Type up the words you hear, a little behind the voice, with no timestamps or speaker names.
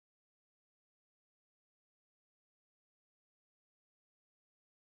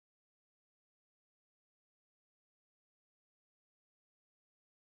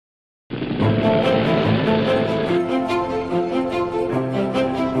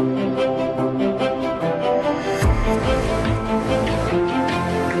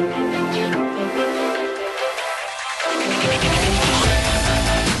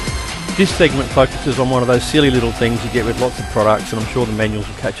This segment focuses on one of those silly little things you get with lots of products, and I'm sure the manuals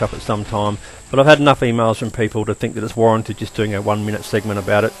will catch up at some time, but I've had enough emails from people to think that it's warranted just doing a 1-minute segment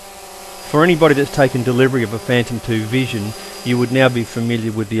about it. For anybody that's taken delivery of a Phantom 2 Vision, you would now be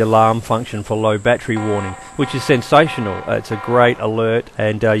familiar with the alarm function for low battery warning, which is sensational. It's a great alert,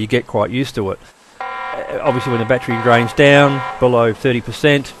 and you get quite used to it. Obviously when the battery drains down below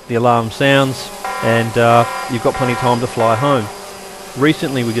 30%, the alarm sounds, and you've got plenty of time to fly home.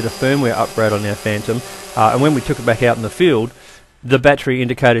 Recently we did a firmware upgrade on our Phantom, and when we took it back out in the field, the battery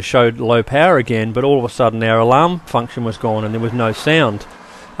indicator showed low power again, but all of a sudden our alarm function was gone and there was no sound,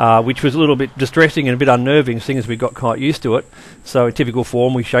 which was a little bit distressing and a bit unnerving, seeing as we got quite used to it. So in typical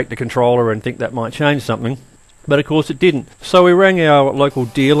form we shake the controller and think that might change something, but of course it didn't. So we rang our local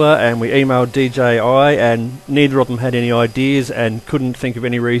dealer and we emailed DJI, and neither of them had any ideas and couldn't think of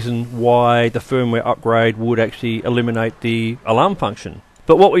any reason why the firmware upgrade would actually eliminate the alarm function.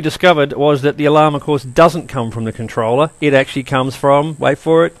 But what we discovered was that the alarm, of course, doesn't come from the controller. It actually comes from, wait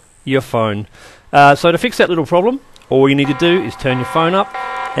for it, your phone. So to fix that little problem, all you need to do is turn your phone up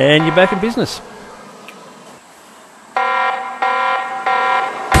and you're back in business.